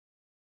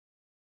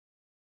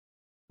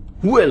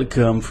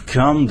Welcome to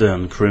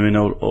Camden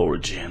Criminal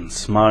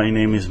Origins. My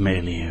name is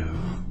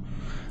Maylyw.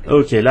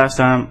 Okay, last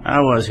time I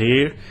was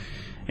here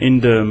in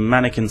the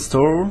mannequin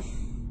store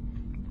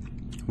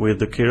with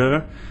the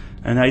killer,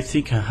 and I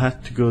think I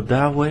had to go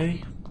that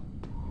way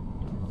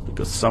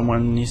because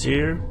someone is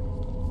here.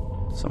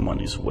 Someone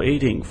is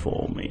waiting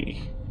for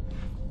me.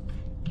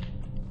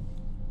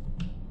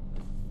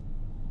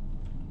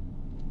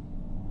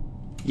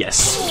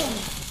 Yes,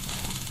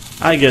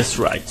 I guessed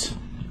right.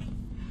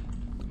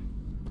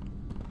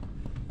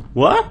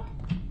 What?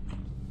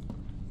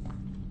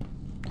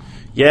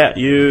 Yeah,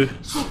 you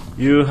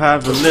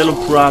have a little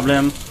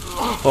problem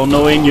for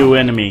knowing your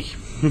enemy.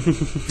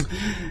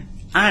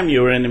 I'm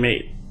your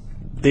enemy.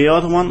 The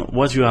other one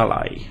was your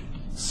ally.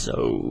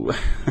 So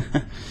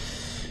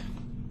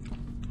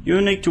you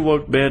need to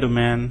work better,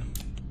 man.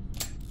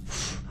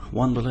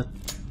 One bullet.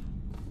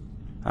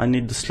 I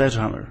need the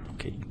sledgehammer.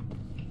 Okay.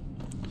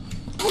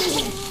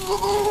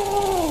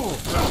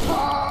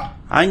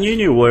 I knew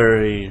you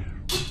were here.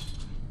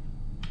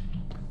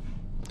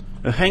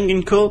 A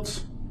hanging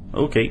coat?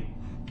 Okay.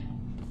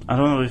 I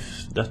don't know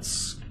if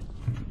that's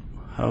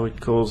how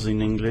it calls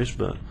in English,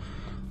 but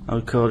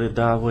I'll call it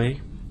that way.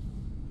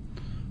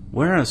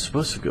 Where am I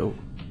supposed to go?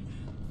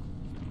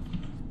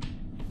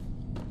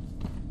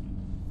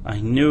 I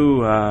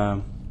knew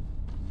there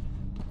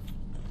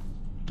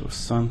was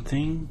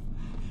something.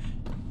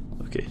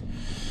 Okay.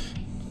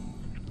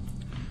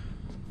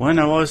 When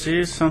I was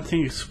here,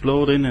 something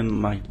exploded in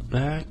my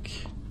back.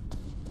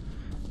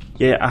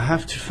 Yeah, I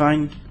have to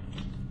find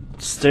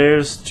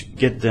stairs to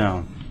get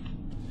down.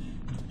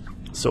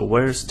 So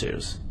where's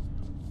stairs?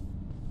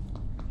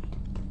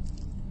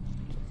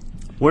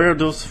 Where are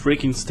those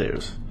freaking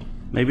stairs?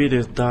 Maybe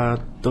there's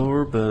that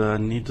door, but I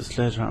need the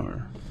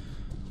sledgehammer.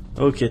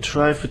 Okay,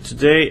 try for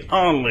today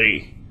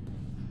only.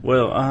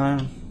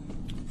 Well,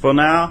 for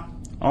now,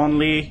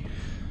 only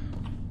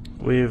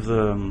with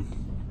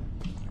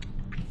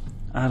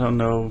I don't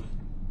know,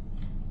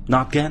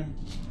 not gun.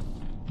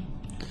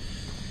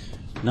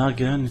 Not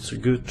gun. It's a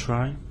good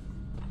try.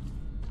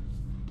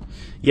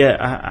 Yeah,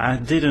 I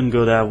didn't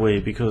go that way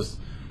because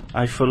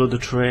I followed the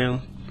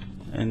trail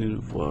and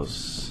it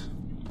was...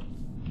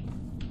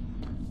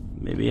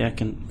 Maybe I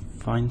can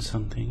find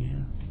something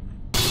here.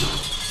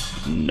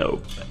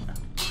 Nope.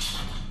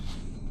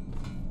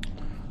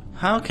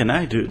 How can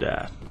I do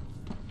that?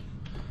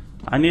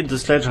 I need the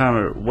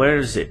sledgehammer. Where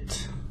is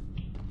it?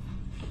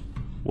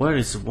 Where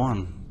is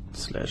one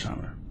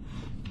sledgehammer?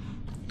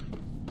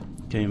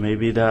 Okay,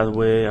 maybe that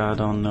way, I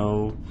don't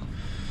know.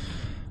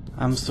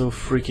 I'm so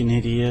freaking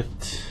idiot.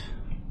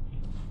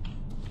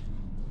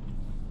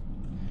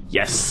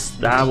 Yes,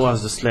 that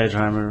was the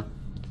sledgehammer.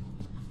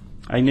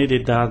 I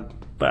needed that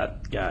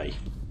bad guy.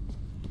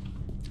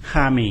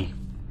 Hammy.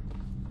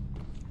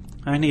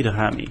 I need a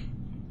hammy.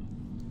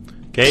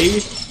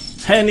 Okay,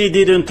 and he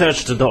didn't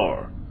touch the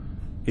door.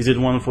 Is it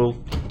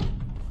wonderful?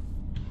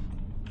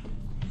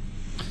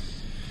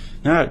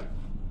 Now,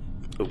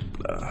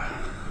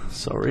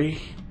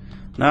 sorry.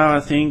 Now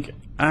I think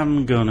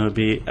I'm gonna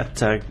be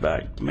attacked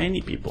by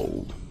many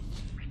people.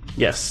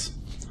 Yes,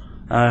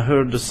 I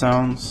heard the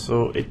sound,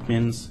 so it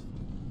means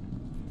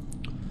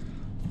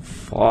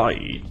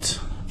fight.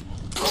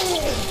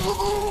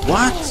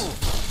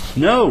 What?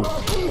 No!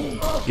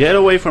 Get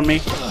away from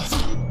me.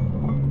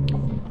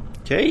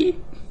 Okay?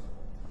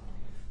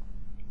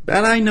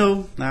 That I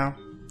know now.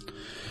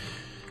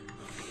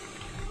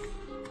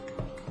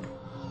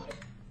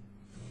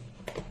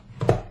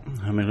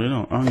 I'm a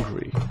little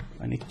hungry.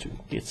 I need to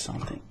get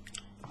something.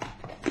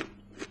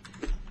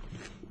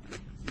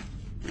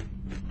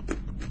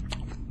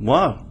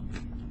 Wow,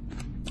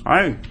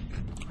 I'm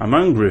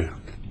hungry.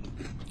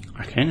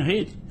 I can't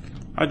eat.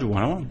 I do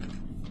what I want.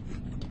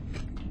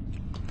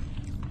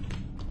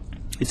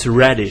 It's a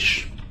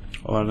radish.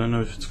 Oh, I don't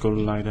know if it's called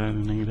like that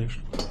in English.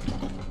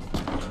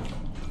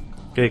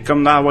 Okay,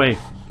 come that way.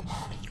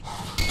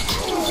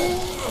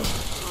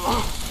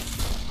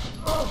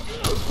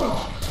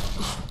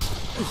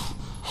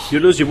 You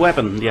lose your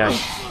weapon, yeah.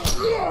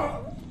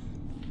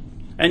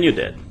 And you're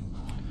dead.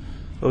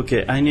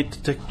 Okay, I need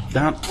to take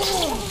down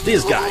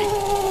this guy.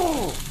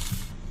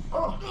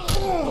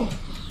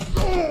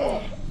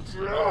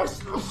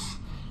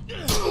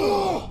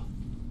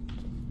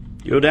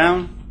 You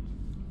down?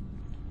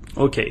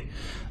 Okay.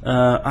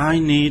 I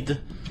need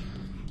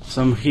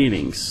some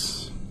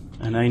healings.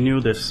 And I knew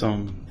there's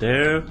some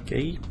there,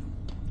 okay.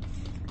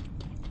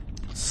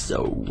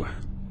 So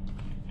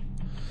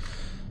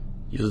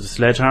use the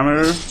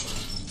sledgehammer.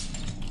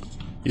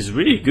 He's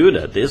really good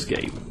at this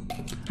game.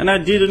 And I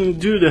didn't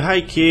do the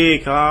high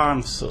kick. Oh,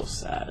 I'm so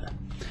sad.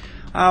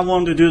 I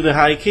want to do the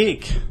high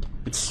kick.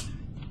 It's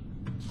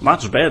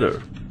much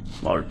better,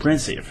 more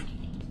impressive.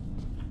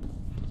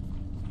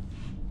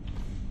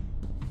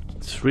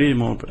 It's really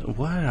more.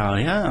 Where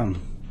I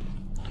am?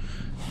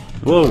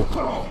 Whoa!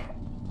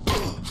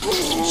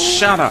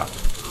 Shut up!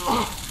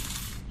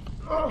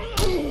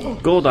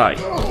 Go die.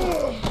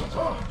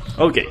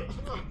 Okay,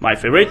 my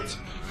favorite.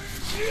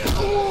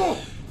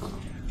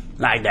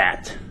 Like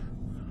that.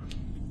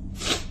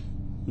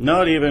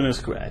 Not even a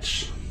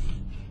scratch.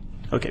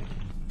 Okay.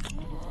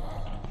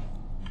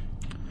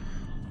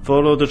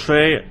 Follow the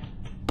trail.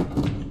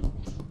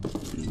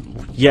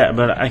 Yeah,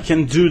 but I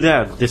can do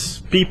that. These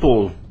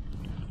people.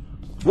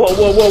 Whoa,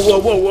 whoa, whoa, whoa,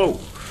 whoa, whoa.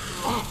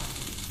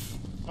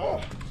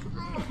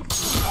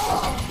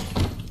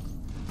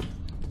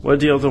 Where's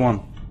the other one?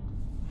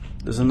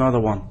 There's another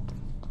one.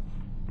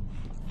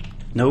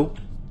 No?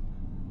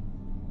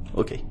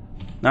 Okay.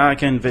 Now I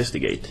can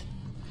investigate.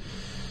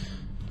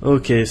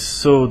 Okay,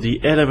 so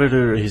the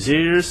elevator is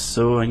here,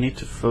 so I need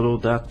to follow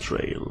that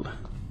trail.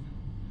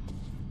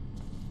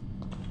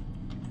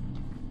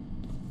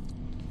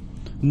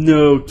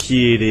 No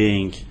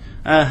kidding.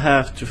 I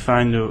have to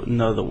find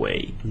another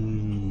way.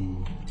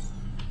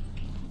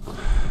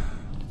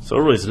 It's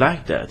always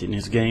like that in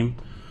this game.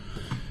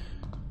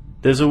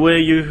 There's a way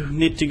you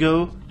need to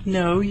go?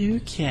 No,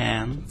 you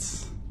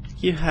can't.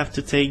 You have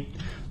to take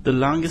the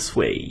longest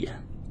way.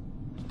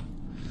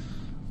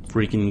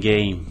 Freaking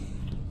game.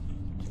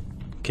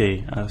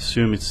 Okay, I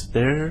assume it's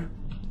there.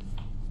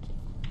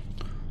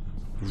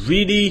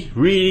 Really,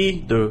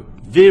 the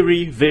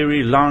very,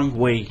 very long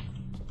way.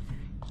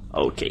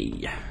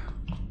 Okay.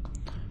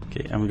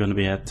 Okay, I'm gonna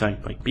be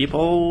attacked by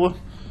people.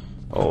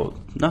 Oh,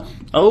 not.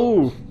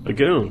 Oh, a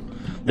girl.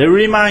 They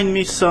remind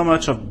me so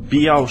much of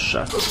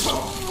Biosha.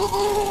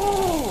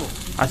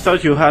 I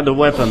thought you had a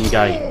weapon,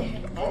 guy.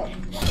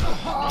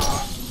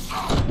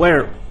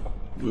 Where?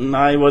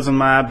 I was on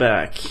my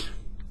back.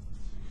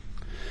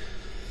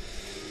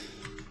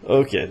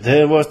 Okay,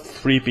 there were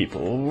 3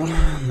 people.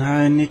 Now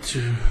I need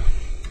to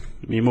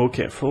be more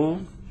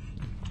careful.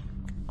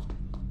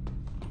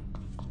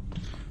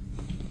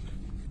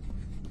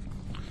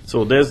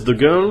 So there's the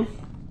girl.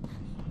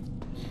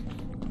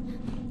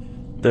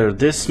 There's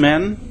this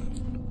man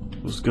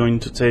who's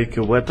going to take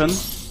a weapon.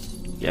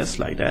 Yes,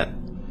 like that.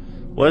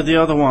 Where's the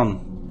other one?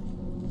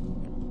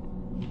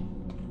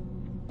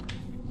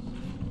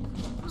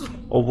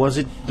 Or was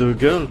it the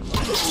girl?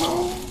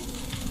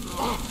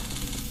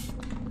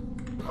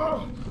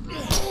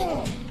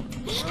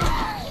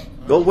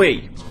 Go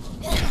away!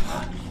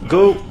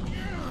 Go!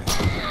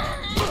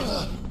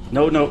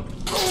 No, no.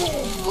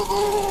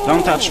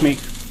 Don't touch me.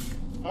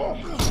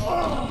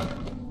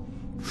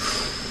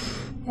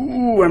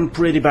 Ooh, I'm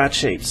pretty bad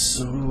shape,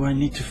 so I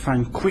need to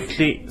find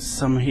quickly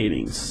some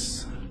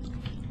healings.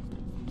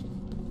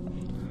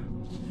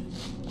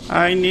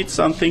 I need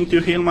something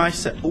to heal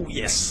myself. Oh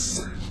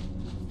yes!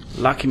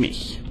 Lucky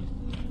me.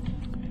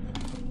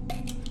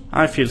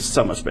 I feel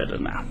so much better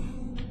now.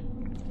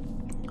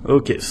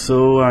 Okay,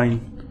 so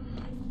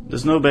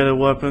there's no better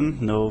weapon?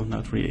 No,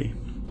 not really.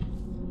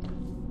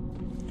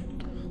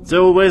 They're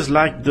always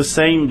like the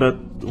same, but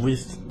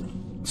with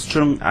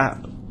strong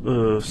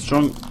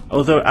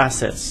other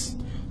assets,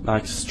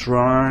 like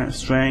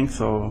strength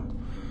or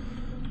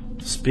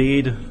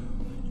speed.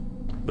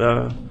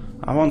 But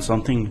I want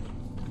something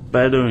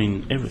better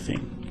in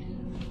everything.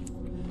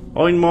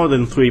 Or in more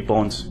than 3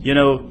 points, you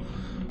know.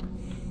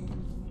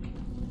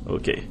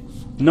 Okay.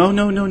 No,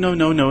 no, no, no,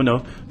 no, no,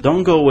 no.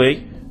 Don't go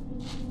away.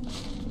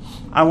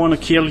 I want to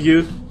kill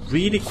you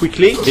really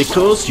quickly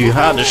because you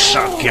had a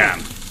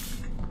shotgun.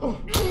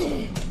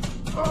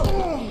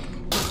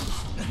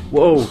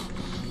 Whoa.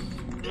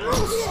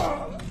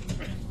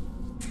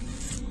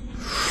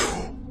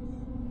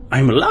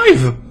 I'm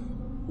alive!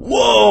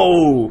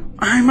 Whoa!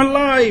 I'm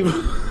alive!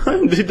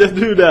 How did I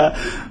do that?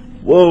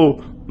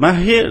 Whoa! My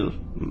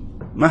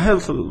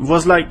health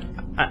was like...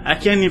 I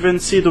can't even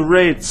see the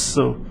rates,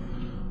 so...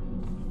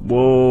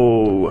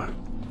 Whoa!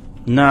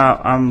 Now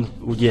I'm...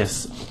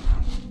 Yes.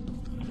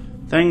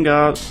 Thank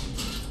God.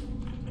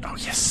 Oh,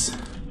 yes.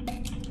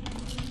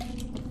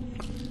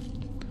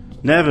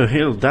 Never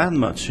healed that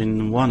much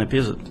in one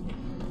episode.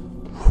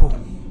 Whew.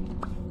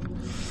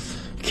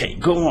 Okay,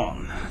 go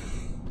on.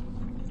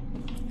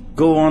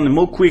 Go on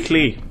more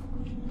quickly.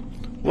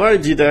 Why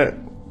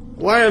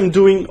I'm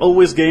doing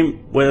always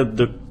game where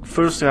the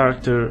first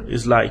character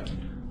is like,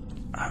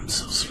 I'm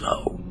so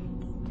slow.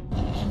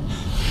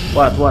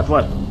 What?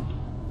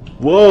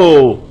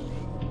 Whoa!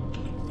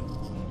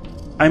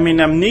 I'm in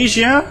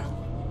Amnesia?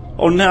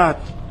 Or not?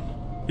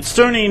 It's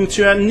turning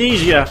into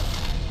Amnesia.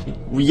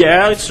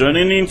 Yeah, it's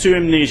turning into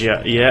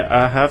Amnesia. Yeah,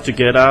 I have to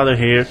get out of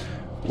here.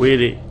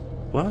 Really?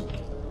 What?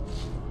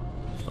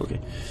 Okay.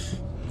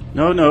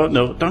 No, no,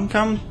 no. Don't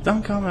come.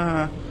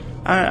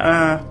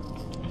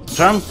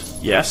 Jump.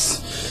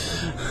 Yes.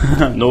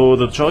 No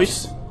other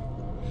choice.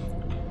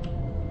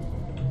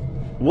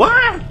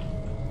 What?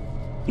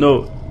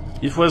 No.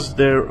 It was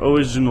their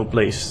original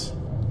place.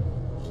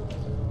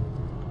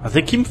 Are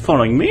they keep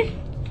following me?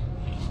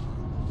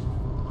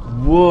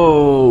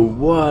 Whoa,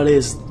 what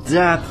is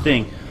that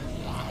thing?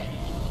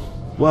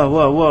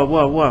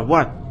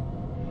 What?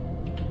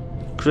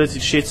 Crazy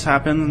shit's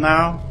happen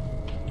now?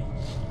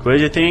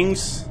 Crazy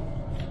things?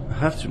 I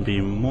have to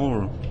be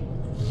more...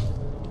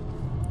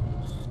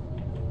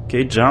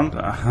 Okay, jump.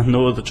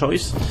 No other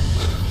choice.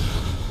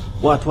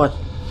 What?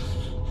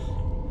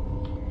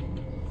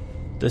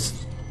 This...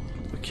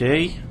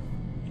 Okay.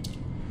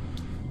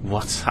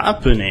 What's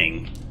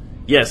happening?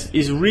 Yes,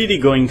 he's really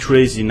going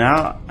crazy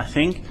now, I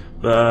think,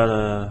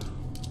 but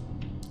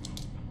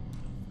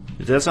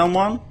is there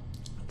someone?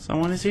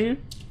 Someone is here?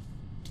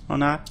 Or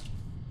not?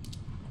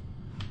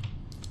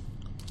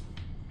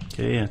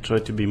 Okay, I try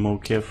to be more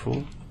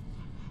careful.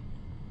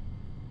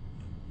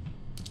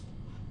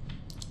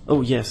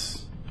 Oh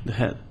yes, the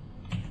head.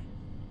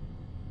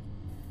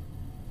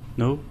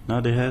 No,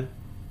 not the head.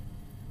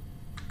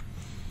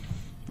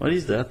 What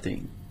is that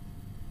thing?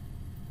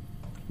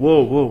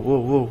 Whoa, whoa, whoa,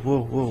 whoa,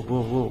 whoa, whoa,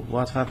 whoa, whoa,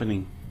 what's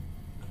happening?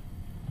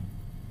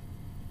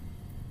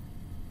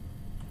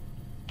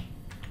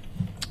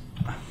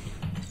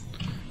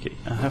 Okay,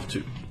 I have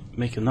to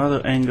make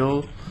another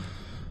angle.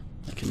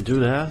 I can do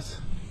that.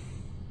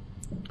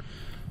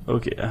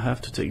 Okay, I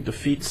have to take the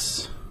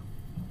feet.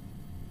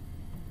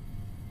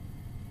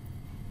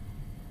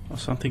 Or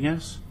something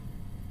else?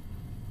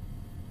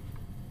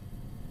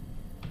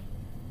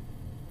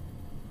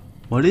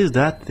 What is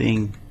that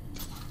thing?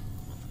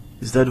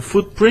 Is that a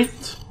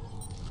footprint?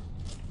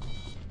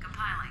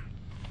 Compiling.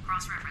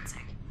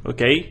 Cross-referencing.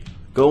 Okay,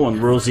 go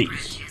on, Rosie.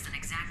 Is an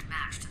exact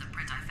match to the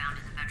print I found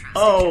in the metro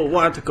Oh, station.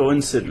 what a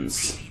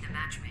coincidence. Maybe the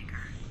matchmaker.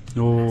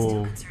 Oh. I'm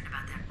still concerned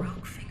about that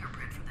rogue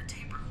fingerprint from the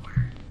tape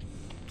recorder.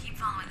 Keep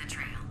following the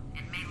trail.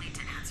 It may lead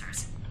to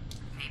answers.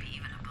 Maybe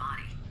even a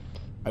body.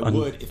 I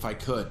would if I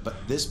could, but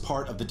this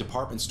part of the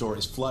department store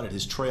is flooded.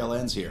 His trail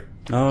ends here.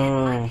 It might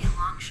Oh. be a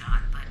long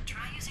shot, but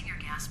try using your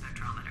gas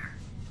spectrometer.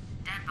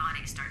 Dead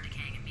bodies start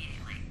decaying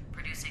immediately,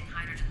 producing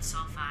hydrogen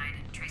sulfide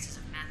and traces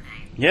of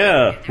methane.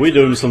 Yeah, we're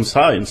doing some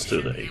science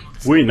today.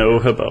 We know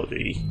her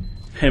body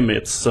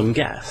emits some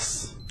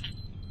gas.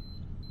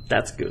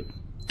 That's good.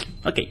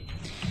 Okay.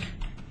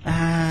 The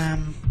air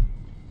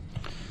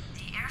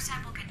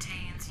sample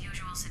contains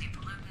usual city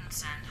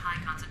pollutants and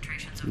high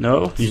concentrations of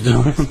No, you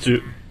don't want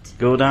to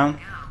go down.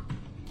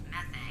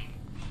 Methane.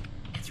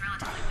 It's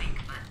relatively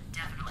weak, but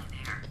definitely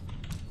there.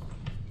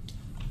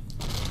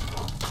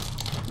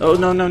 Oh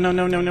no no no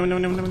no no no no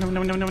no no no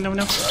no no no no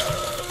no.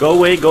 Go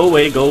away, go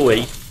away, go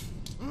away.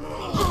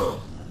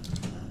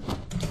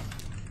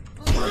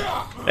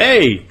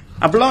 Hey!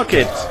 I block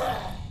it!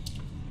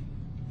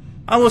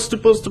 I was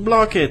supposed to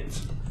block it!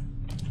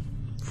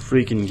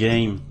 Freaking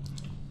game.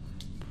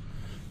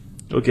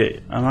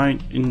 Okay, am I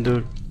in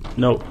the...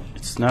 No,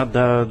 it's not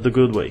the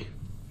good way.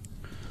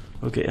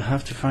 Okay, I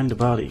have to find the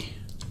body.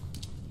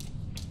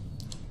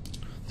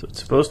 So it's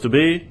supposed to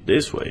be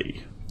this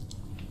way.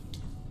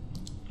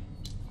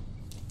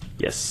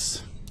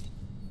 Yes.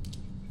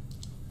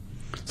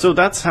 So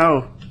that's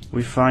how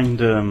we find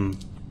the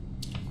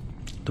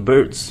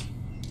birds.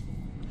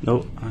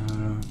 No,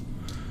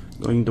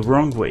 going the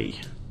wrong way.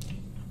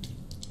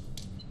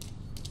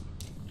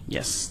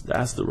 Yes,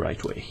 that's the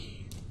right way.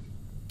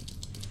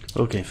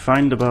 Okay,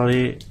 find the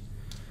body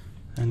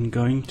and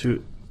going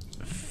to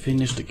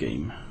finish the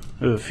game.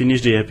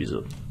 Finish the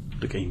episode.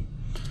 The game.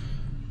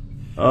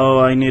 Oh,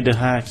 I need the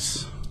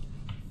hacks.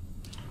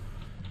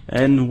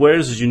 And where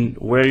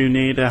you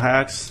need a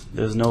axe,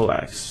 there's no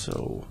axe,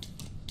 so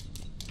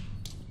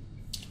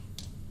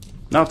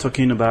not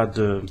talking about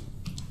the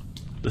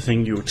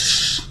thing you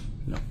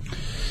no,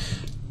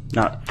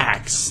 not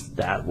axe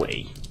that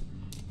way.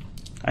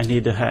 I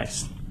need the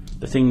axe,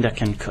 the thing that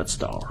can cut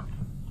star.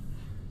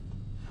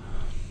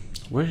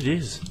 Where it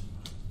is?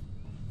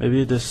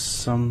 Maybe there's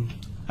some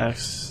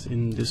axe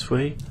in this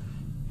way,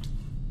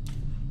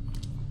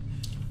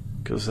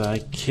 because I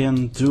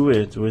can't do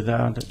it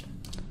without it.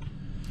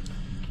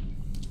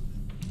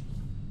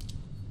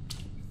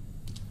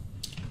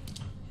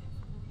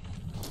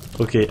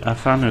 Okay, I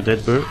found a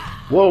dead bird.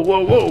 Whoa,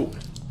 whoa, whoa!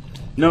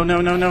 No,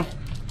 no, no, no.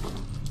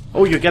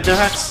 Oh, you got the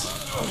axe.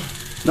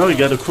 No, you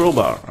got a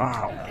crowbar.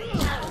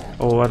 Ow.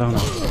 Oh, I don't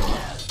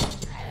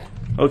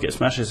know. Okay,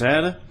 smash his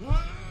head.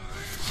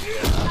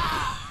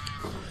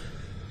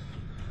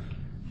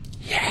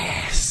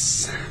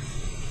 Yes!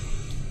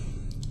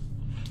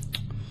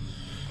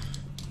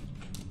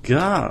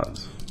 God,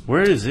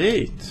 where is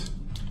it?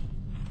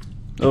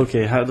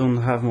 Okay, I don't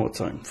have more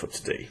time for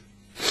today.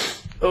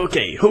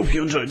 Okay, hope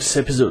you enjoyed this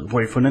episode.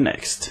 Wait for the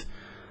next.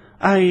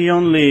 I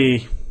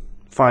only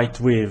fight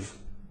with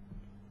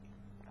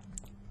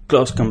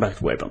close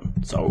combat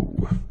weapon, so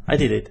I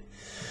did it.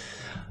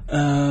 Okay,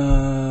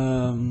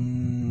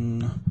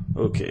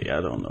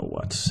 I don't know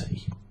what to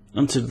say.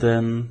 Until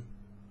then,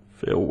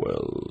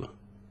 farewell.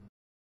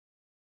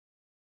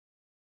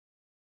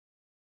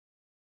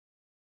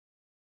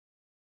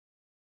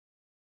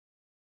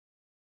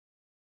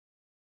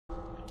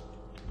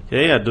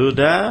 Okay, I do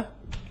that.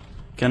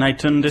 Can I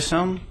turn this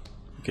on?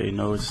 Okay,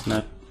 no, it's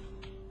not.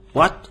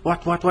 What?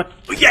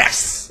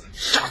 Yes!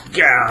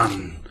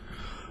 Shotgun!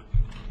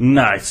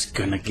 Now it's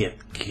gonna get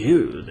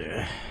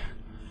good.